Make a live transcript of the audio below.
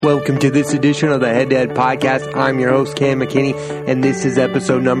Welcome to this edition of the Head to Head Podcast. I'm your host, Cam McKinney, and this is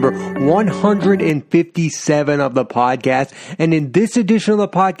episode number 157 of the podcast. And in this edition of the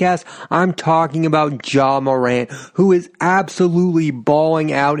podcast, I'm talking about Ja Morant, who is absolutely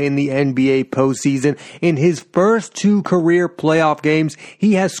balling out in the NBA postseason. In his first two career playoff games,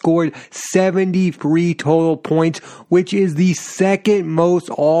 he has scored 73 total points, which is the second most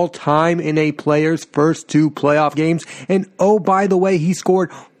all time in a player's first two playoff games. And oh, by the way, he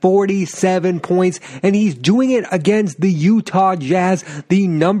scored 47 points, and he's doing it against the Utah Jazz, the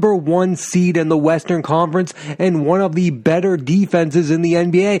number one seed in the Western Conference and one of the better defenses in the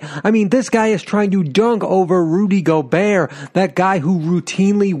NBA. I mean, this guy is trying to dunk over Rudy Gobert, that guy who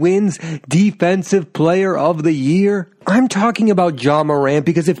routinely wins Defensive Player of the Year. I'm talking about Ja Morant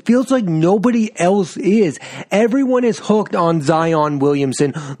because it feels like nobody else is. Everyone is hooked on Zion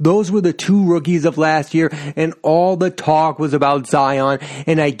Williamson. Those were the two rookies of last year, and all the talk was about Zion,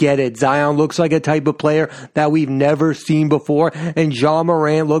 and I get it. Zion looks like a type of player that we've never seen before, and Ja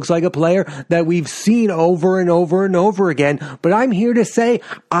Morant looks like a player that we've seen over and over and over again. But I'm here to say,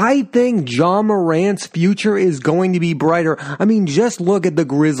 I think Ja Morant's future is going to be brighter. I mean, just look at the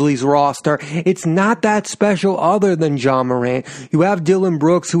Grizzlies roster. It's not that special other than Ja Morant. You have Dylan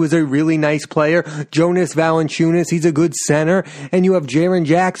Brooks, who is a really nice player. Jonas Valanciunas, he's a good center. And you have Jaren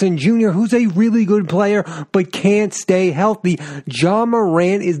Jackson Jr., who's a really good player, but can't stay healthy. Ja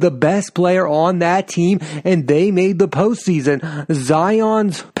Morant is the best player on that team, and they made the postseason.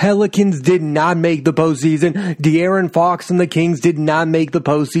 Zion's Pelicans did not make the postseason. De'Aaron Fox and the Kings did not make the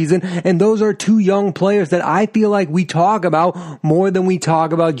postseason. And those are two young players that I feel like we talk about more than we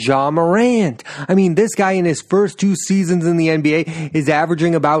talk about Ja Morant. I mean, this guy in his first two seasons in the NBA is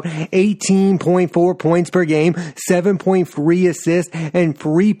averaging about 18.4 points per game, 7.3 assists, and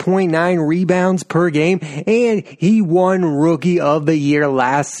 3.9 rebounds per game. And he won Rookie of the Year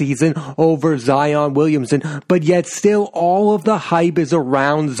last season over Zion Williamson. But yet still all of the hype is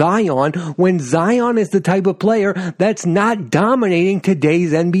around Zion when Zion is the type of player that's not dominating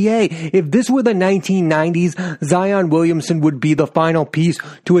today's NBA. If this were the 1990s, Zion Williamson would be the final piece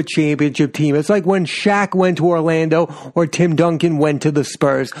to a championship team. It's like when Shaq went to Orlando or Tim Duncan went to the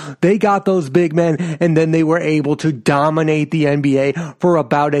Spurs. They got those big men, and then they were able to dominate the NBA for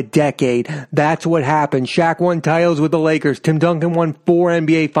about a decade. That's what happened. Shaq won titles with the Lakers. Tim Duncan won 4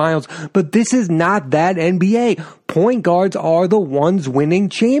 NBA finals, but this is not that NBA. Point guards are the ones winning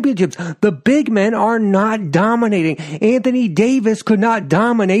championships. The big men are not dominating. Anthony Davis could not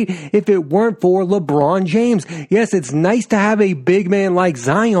dominate if it weren't for LeBron James. Yes, it's nice to have a big man like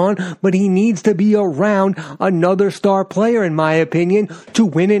Zion, but he needs to be around another star player, in my opinion, to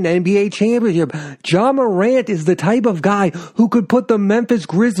win an NBA championship. Ja Morant is the type of guy who could put the Memphis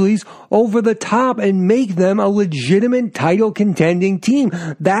Grizzlies over the top and make them a legitimate title contending team.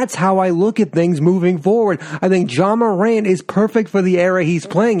 That's how I look at things moving forward. I think Ja Morant is perfect for the era he's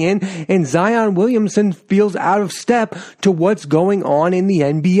playing in, and Zion Williamson feels out of step to what's going on in the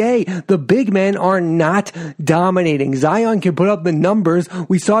NBA. The big men are not dominating. Zion can put up the numbers.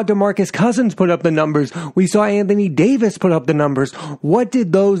 We saw DeMarcus Cousins put up the numbers. We saw Anthony Davis put up the numbers. What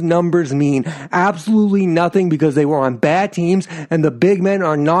did those numbers mean? Absolutely nothing, because they were on bad teams, and the big men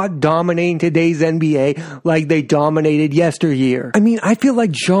are not dominating today's NBA like they dominated yesteryear. I mean, I feel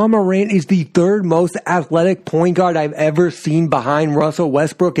like Ja Morant is the third most athletic point guard I've ever seen behind Russell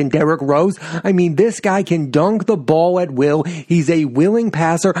Westbrook and Derrick Rose. I mean, this guy can dunk the ball at will. He's a willing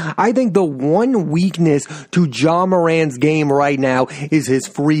passer. I think the one weakness to Ja Morant's game right now is his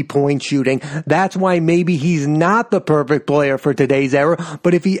 3-point shooting. That's why maybe he's not the perfect player for today's era,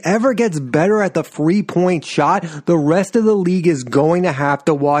 but if he ever gets better at the 3-point shot, the rest of the league is going to have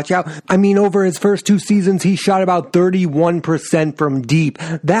to watch out. I mean, over his first two seasons, he shot about 31% from deep.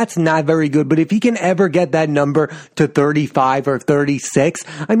 That's not very good, but if he can ever get that number to 35 or 36,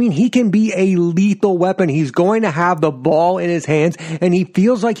 I mean, he can be a lethal weapon. He's going to have the ball in his hands, and he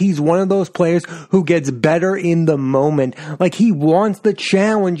feels like he's one of those players who gets better in the moment. Like, he wants the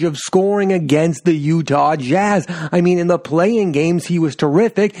challenge of scoring against the Utah Jazz. I mean, in the play-in games, he was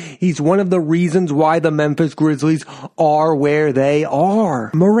terrific. He's one of the reasons why the Memphis Grizzlies are where they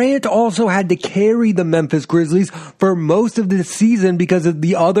are. Morant also had to carry the Memphis Grizzlies for most of the season because of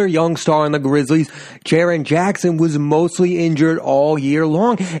the other young star in the Grizzlies, Jaren Jackson Jackson was mostly injured all year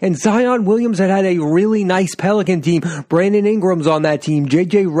long, and Zion Williamson had a really nice Pelican team. Brandon Ingram's on that team.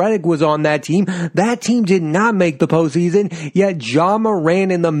 JJ Redick was on that team. That team did not make the postseason, yet Ja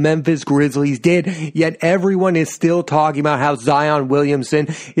Morant and the Memphis Grizzlies did. Yet everyone is still talking about how Zion Williamson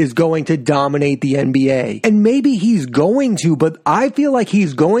is going to dominate the NBA. And maybe he's going to, but I feel like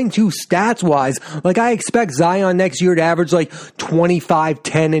he's going to stats-wise. Like, I expect Zion next year to average like 25,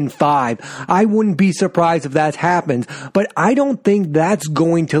 10, and 5. I wouldn't be surprised if that happens, but I don't think that's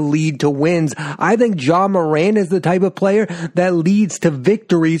going to lead to wins. I think Ja Morant is the type of player that leads to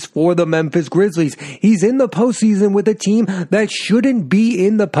victories for the Memphis Grizzlies. He's in the postseason with a team that shouldn't be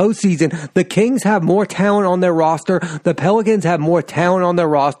in the postseason. The Kings have more talent on their roster, the Pelicans have more talent on their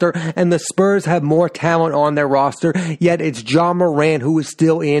roster, and the Spurs have more talent on their roster, yet it's Ja Morant who is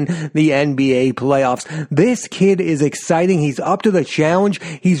still in the NBA playoffs. This kid is exciting. He's up to the challenge.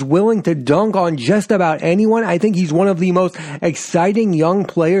 He's willing to dunk on just about anyone. I think he's one of the most exciting young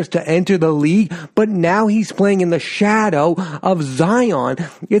players to enter the league, but now he's playing in the shadow of Zion.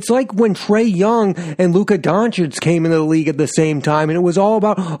 It's like when Trae Young and Luka Doncic came into the league at the same time, and it was all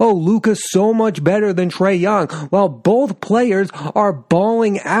about, oh, Luka's so much better than Trae Young. Well, both players are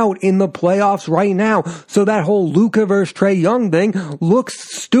balling out in the playoffs right now, so that whole Luka versus Trae Young thing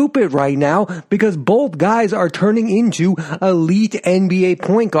looks stupid right now because both guys are turning into elite NBA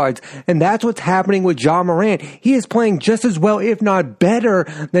point guards, and that's what's happening with Ja Morant. He is playing just as well, if not better,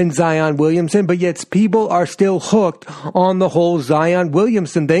 than Zion Williamson, but yet people are still hooked on the whole Zion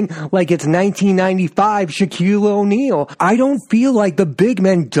Williamson thing like it's 1995 Shaquille O'Neal. I don't feel like the big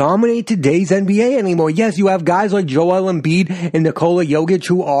men dominate today's NBA anymore. Yes, you have guys like Joel Embiid and Nikola Jokic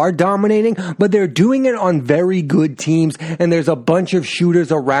who are dominating, but they're doing it on very good teams, and there's a bunch of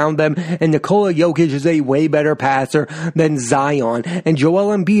shooters around them, and Nikola Jokic is a way better passer than Zion. And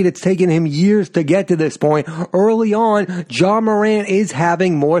Joel Embiid, it's taken him years to get to this point. Early on, Ja Morant is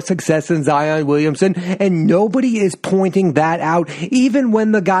having more success than Zion Williamson, and nobody is pointing that out, even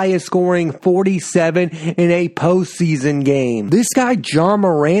when the guy is scoring 47 in a postseason game. This guy, Ja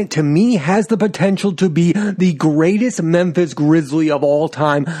Morant, to me, has the potential to be the greatest Memphis Grizzly of all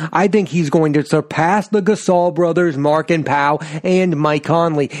time. I think he's going to surpass the Gasol brothers, Mark and Pau, and Mike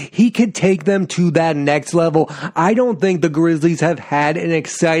Conley. He could take them to that next level. I don't think the Grizzlies have had an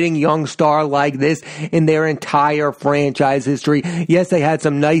exciting young star like this in their entire franchise history. Yes, they had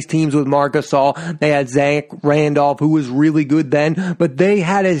some nice teams with Marc Gasol. They had Zach Randolph, who was really good then, but they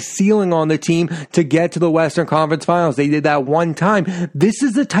had a ceiling on the team to get to the Western Conference Finals. They did that one time. This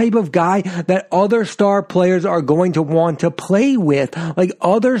is the type of guy that other star players are going to want to play with. Like,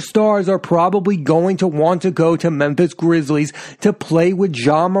 other stars are probably going to want to go to Memphis Grizzlies to play with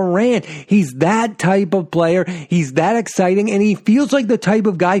Ja Morant. He's that type of player. He's that exciting, and he feels like the type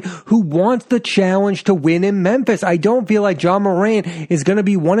of guy who wants the challenge to win in Memphis. I don't feel like Ja Morant is going to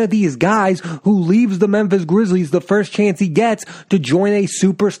be one of these guys who leaves the Memphis Grizzlies the first chance he gets to join a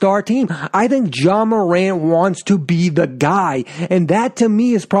superstar team. I think Ja Morant wants to be the guy, and that to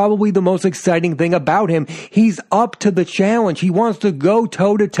me is probably the most exciting thing about him. He's up to the challenge. He wants to go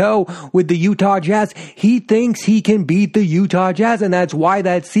toe-to-toe with the Utah Jazz. He thinks he can beat the Utah Jazz, and that's why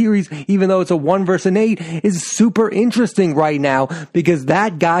that series, even though it's a 1-8, is super interesting right now, because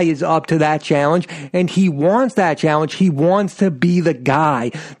that guy is up to that challenge, and he wants that challenge. He wants to be the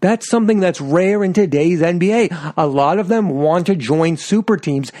guy. That's something that's rare in today's NBA. A lot of them want to join super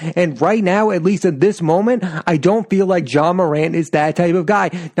teams, and right now, at least at this moment, I don't feel like Ja Morant is that type of guy.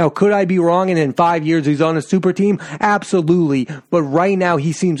 Now, could I be wrong, and in 5 years he's on a super team? Absolutely. But right now,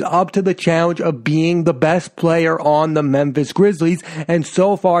 he seems up to the challenge of being the best player on the Memphis Grizzlies, and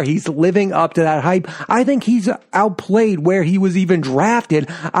so far, he's living up to that hype. I think he's outplayed where he was even drafted.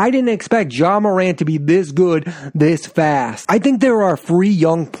 I didn't expect Ja Morant to be this good this fast. I think there are free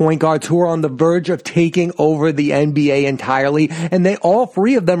young point guards who are on the verge of taking over the NBA entirely, and all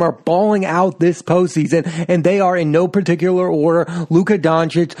three of them are balling out this postseason, and they are in no particular order: Luka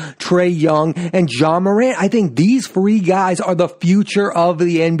Doncic, Trae Young, and Ja Morant. I think these three guys are the future of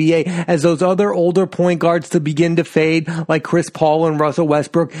the NBA, as those other older point guards to begin to fade, like Chris Paul and Russell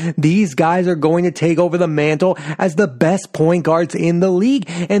Westbrook. These guys are going to take over the mantle as the best point guards in the league,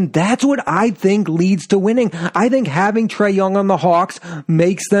 and that's what I think leads to winning. I think having Trae Young on the Hawks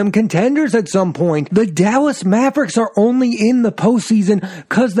makes them contenders at some point. The Dallas Mavericks are only in the postseason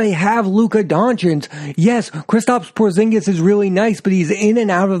because they have Luka Doncic. Yes, Kristaps Porzingis is really nice, but he's in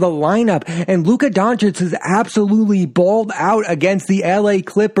and out of the lineup, and Luka Doncic has absolutely balled out against the LA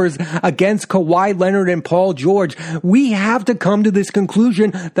Clippers, against Kawhi Leonard and Paul George. We have to come to this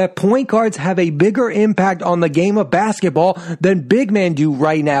conclusion that point guards have a bigger impact on the game of basketball than big men do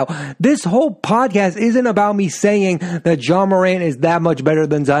right now. This whole podcast podcast isn't about me saying that Ja Morant is that much better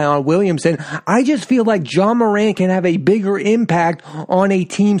than Zion Williamson. I just feel like Ja Morant can have a bigger impact on a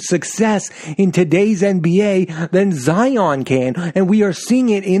team's success in today's NBA than Zion can, and we are seeing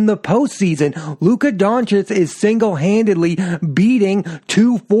it in the postseason. Luka Doncic is single-handedly beating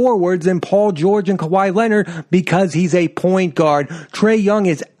two forwards in Paul George and Kawhi Leonard because he's a point guard. Trae Young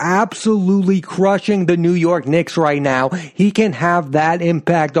is absolutely crushing the New York Knicks right now. He can have that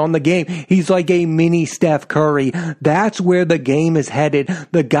impact on the game. He's like a mini Steph Curry. That's where the game is headed.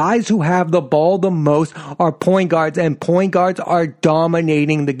 The guys who have the ball the most are point guards, and point guards are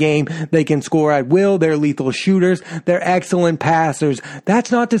dominating the game. They can score at will. They're lethal shooters. They're excellent passers.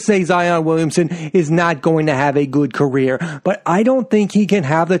 That's not to say Zion Williamson is not going to have a good career, but I don't think he can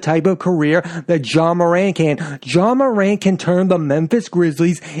have the type of career that Ja Morant can. Ja Morant can turn the Memphis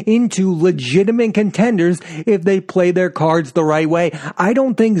Grizzlies into legitimate contenders if they play their cards the right way. I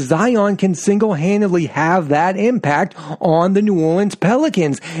don't think Zion can single-handedly have that impact on the New Orleans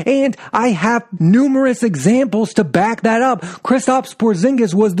Pelicans, and I have numerous examples to back that up. Kristaps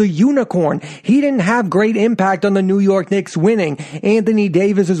Porzingis was the unicorn. He didn't have great impact on the New York Knicks winning. Anthony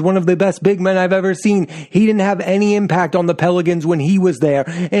Davis is one of the best big men I've ever seen. He didn't have any impact on the Pelicans when he was there.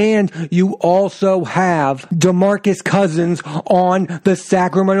 And you also have DeMarcus Cousins on the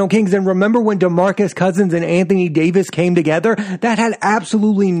Sacramento Kings. And remember when DeMarcus Cousins and Anthony Davis came together? That had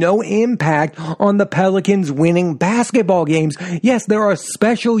absolutely no impact on the Pelicans winning basketball games. Yes, there are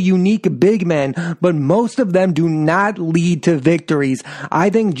special, unique big men, but most of them do not lead to victories. I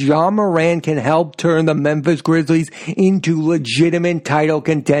think Ja Morant can help turn the Memphis Grizzlies into legitimate title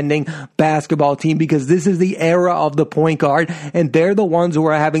contending basketball team, because this is the era of the point guard, and they're the ones who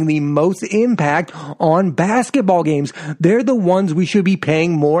are having the most impact on basketball games. They're the ones we should be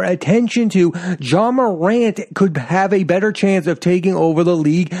paying more attention to. Ja Morant could have a better chance of taking over the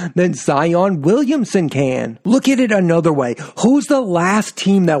league than Zion Williamson can. Look at it another way. Who's the last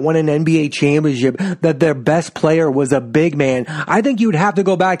team that won an NBA championship that their best player was a big man? I think you'd have to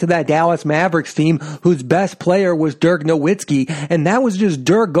go back to that Dallas Mavericks team whose best player was Dirk Nowitzki, and that was just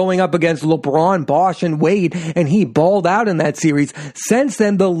Dirk going up against LeBron, Bosh, and Wade, and he balled out in that series. Since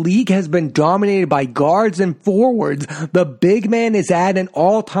then, the league has been dominated by guards and forwards. The big man is at an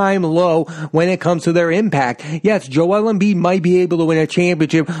all-time low when it comes to their impact. Yes, Joel Embiid might be able to win a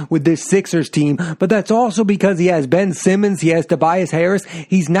championship with this Sixers team, but that's also because he has Ben Simmons, he has Tobias Harris.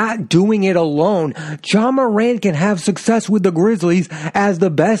 He's not doing it alone. Ja Morant can have success with the Grizzlies as the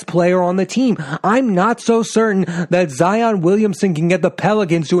best player on the team. I'm not so certain that Zion Williamson can get the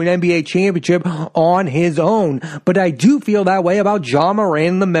Pelicans to an NBA championship on his own, but I do feel that way about Ja Morant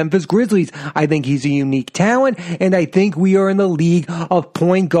and the Memphis Grizzlies. I think he's a unique talent, and I think we are in the league of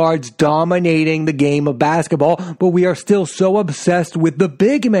point guards dominating the game of basketball, but we are still so obsessed with the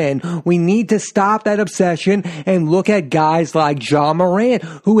big men. We need to stop that obsession and look at guys like Ja Morant,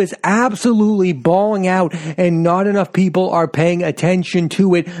 who is absolutely balling out, and not enough people are paying attention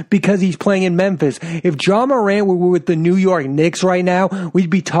to it because he's playing in Memphis. If Ja Morant were with the New York Knicks right now, we'd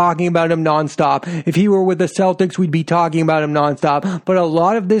be talking about him nonstop. If he were with the Celtics, we'd be talking about him nonstop. But a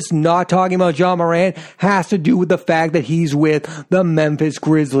lot of this not talking about Ja Morant has to do with the fact that he's with the Memphis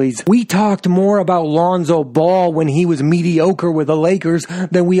Grizzlies. We talked more about Lonzo Ball when he was mediocre with the Lakers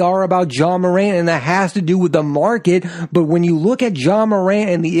than we are about Ja Morant, and that has to do with the market. But when you look at Ja Morant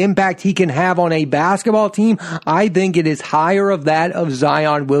and the impact he can have on a basketball team, I think it is higher of that of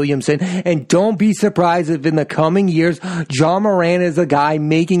Zion Williamson. And don't be surprised if in the coming years, Ja Morant is a guy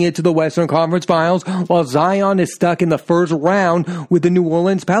making it to the Western Conference Finals while Zion is stuck in the first round with the New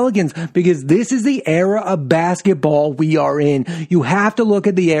Orleans Pelicans, because this is the era of basketball we are in. You have to look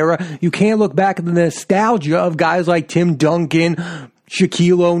at the era. You can't look back at the nostalgia of guys like Tim Duncan,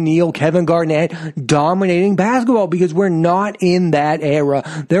 Shaquille O'Neal, Kevin Garnett dominating basketball, because we're not in that era.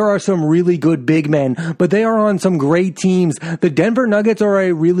 There are some really good big men, but they are on some great teams. The Denver Nuggets are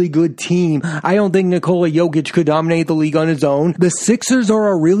a really good team. I don't think Nikola Jokic could dominate the league on his own. The Sixers are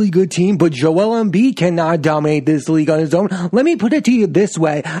a really good team, but Joel Embiid cannot dominate this league on his own. Let me put it to you this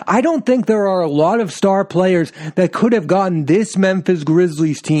way. I don't think there are a lot of star players that could have gotten this Memphis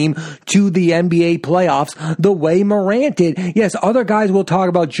Grizzlies team to the NBA playoffs the way Morant did. Yes, other guys will talk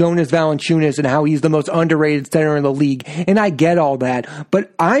about Jonas Valanciunas and how he's the most underrated center in the league, and I get all that,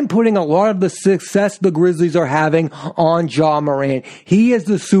 but I'm putting a lot of the success the Grizzlies are having on Ja Morant. He is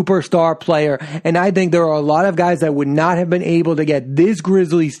the superstar player, and I think there are a lot of guys that would not have been able to get this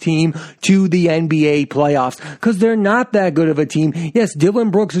Grizzlies team to the NBA playoffs because they're not that good of a team. Yes,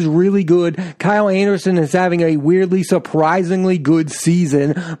 Dylan Brooks is really good. Kyle Anderson is having a weirdly, surprisingly good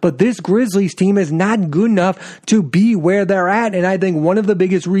season, but this Grizzlies team is not good enough to be where they're at, and I think think one of the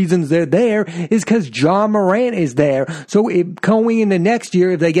biggest reasons they're there is because Ja Morant is there. So going into next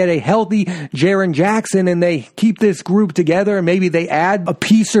year, if they get a healthy Jaren Jackson and they keep this group together and maybe they add a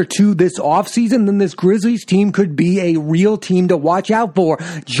piece or two this offseason, then this Grizzlies team could be a real team to watch out for.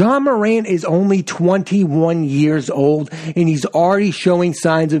 Ja Morant is only 21 years old and he's already showing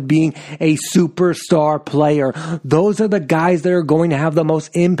signs of being a superstar player. Those are the guys that are going to have the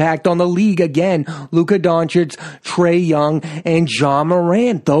most impact on the league. Again, Luka Doncic, Trae Young, and Ja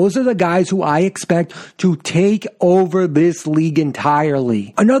Morant. Those are the guys who I expect to take over this league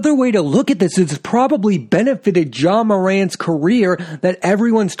entirely. Another way to look at this is it's probably benefited Ja Morant's career that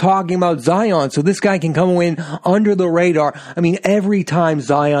everyone's talking about Zion. So this guy can come in under the radar. I mean, every time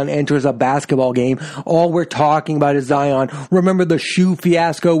Zion enters a basketball game, all we're talking about is Zion. Remember the shoe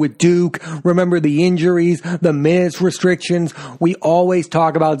fiasco with Duke. Remember the injuries, the minutes restrictions. We always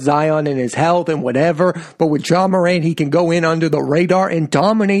talk about Zion and his health and whatever. But with Ja Morant, he can go in under the radar and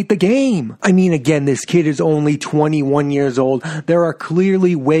dominate the game. I mean, again, this kid is only 21 years old. There are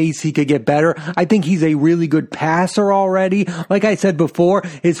clearly ways he could get better. I think he's a really good passer already. Like I said before,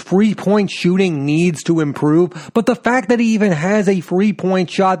 his 3-point shooting needs to improve. But the fact that he even has a 3-point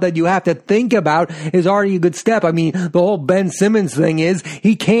shot that you have to think about is already a good step. I mean, the whole Ben Simmons thing is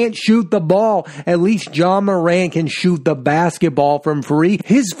he can't shoot the ball. At least Ja Morant can shoot the basketball from free.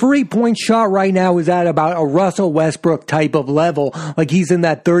 His 3-point shot right now is at about a Russell Westbrook type of level. Like he's in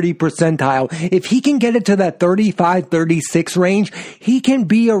that 30 percentile. If he can get it to that 35, 36 range, he can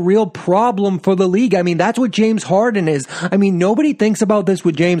be a real problem for the league. I mean, that's what James Harden is. I mean, nobody thinks about this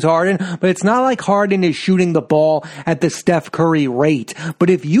with James Harden, but it's not like Harden is shooting the ball at the Steph Curry rate. But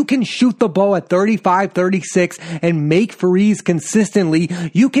if you can shoot the ball at 35, 36 and make threes consistently,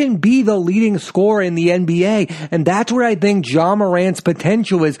 you can be the leading scorer in the NBA. And that's where I think Ja Morant's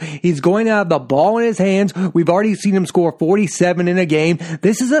potential is. He's going to have the ball in his hands. We've already seen him score 47 in a game.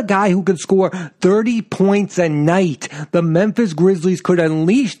 This is a guy who could score 30 points a night. The Memphis Grizzlies could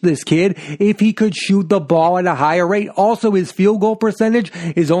unleash this kid if he could shoot the ball at a higher rate. Also, his field goal percentage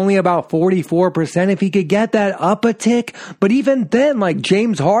is only about 44%. If he could get that up a tick, but even then, like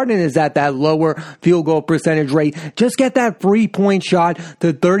James Harden is at that lower field goal percentage rate. Just get that 3-point shot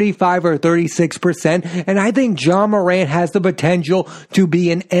to 35 or 36%, and I think Ja Morant has the potential to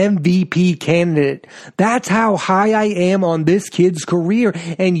be an MVP candidate. That's how high I am on this kid's career,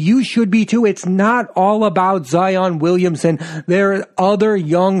 and you should be too. It's not all about Zion Williamson. There are other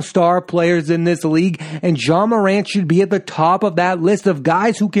young star players in this league, and Ja Morant should be at the top of that list of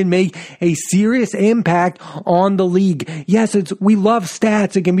guys who can make a serious impact on the league. Yes, we love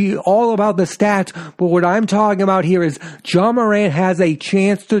stats. It can be all about the stats, but what I'm talking about here is Ja Morant has a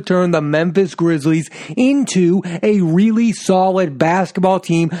chance to turn the Memphis Grizzlies into a really solid basketball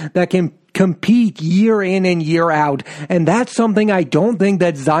team that can compete year in and year out. And that's something I don't think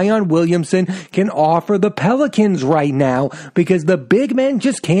that Zion Williamson can offer the Pelicans right now, because the big men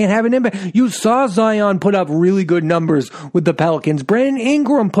just can't have an impact. You saw Zion put up really good numbers with the Pelicans. Brandon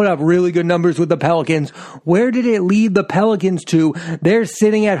Ingram put up really good numbers with the Pelicans. Where did it lead the Pelicans to? They're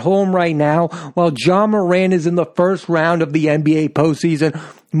sitting at home right now while Ja Morant is in the first round of the NBA postseason.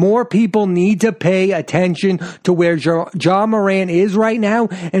 More people need to pay attention to where Ja Morant is right now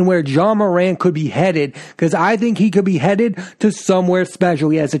and where Ja Morant could be headed, because I think he could be headed to somewhere special.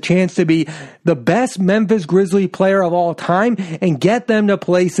 He has a chance to be the best Memphis Grizzly player of all time and get them to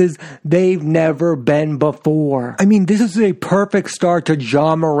places they've never been before. I mean, this is a perfect start to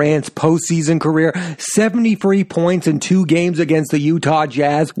Ja Morant's postseason career. 73 points in 2 games against the Utah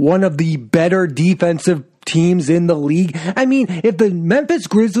Jazz, one of the better defensive teams in the league. I mean, if the Memphis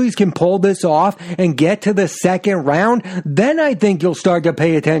Grizzlies can pull this off and get to the second round, then I think you'll start to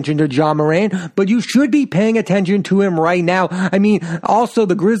pay attention to Ja Morant, but you should be paying attention to him right now. I mean, also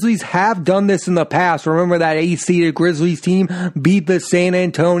the Grizzlies have done this in the past. Remember that 8-seeded Grizzlies team beat the San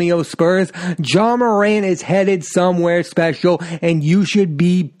Antonio Spurs? Ja Morant is headed somewhere special, and you should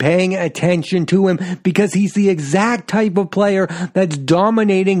be paying attention to him because he's the exact type of player that's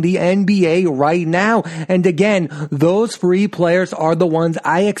dominating the NBA right now. And again, those 3 players are the ones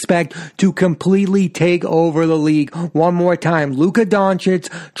I expect to completely take over the league. One more time, Luka Doncic,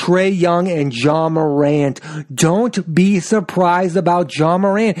 Trae Young, and Ja Morant. Don't be surprised about Ja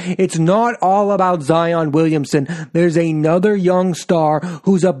Morant. It's not all about Zion Williamson. There's another young star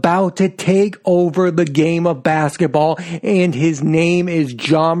who's about to take over the game of basketball, and his name is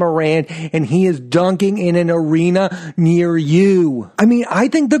Ja Morant, and he is dunking in an arena near you. I mean, I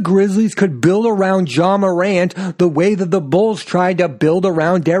think the Grizzlies could build around Ja Morant the way that the Bulls tried to build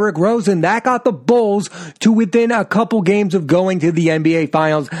around Derrick Rose, and that got the Bulls to within a couple games of going to the NBA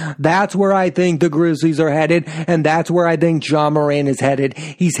Finals. That's where I think the Grizzlies are headed, and that's where I think Ja Morant is headed.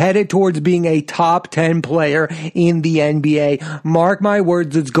 He's headed towards being a top 10 player in the NBA. Mark my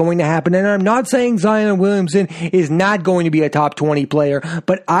words, it's going to happen. And I'm not saying Zion Williamson is not going to be a top 20 player,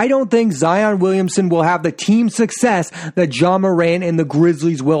 but I don't think Zion Williamson will have the team success that Ja Morant and the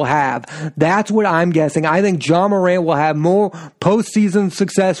Grizzlies will have. That's what I'm guessing. I think Ja Morant will have more postseason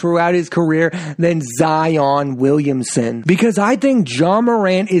success throughout his career than Zion Williamson, because I think Ja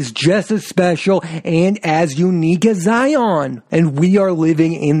Morant is just as special and as unique as Zion. And we are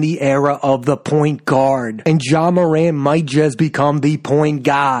living in the era of the point guard, and Ja Morant might just become the point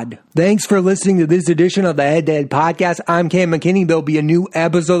god. Thanks for listening to this edition of the Head to Head Podcast. I'm Cam McKinney. There'll be a new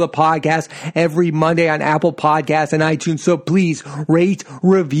episode of the podcast every Monday on Apple Podcasts and iTunes, so please rate,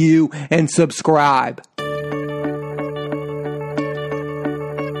 review, and subscribe.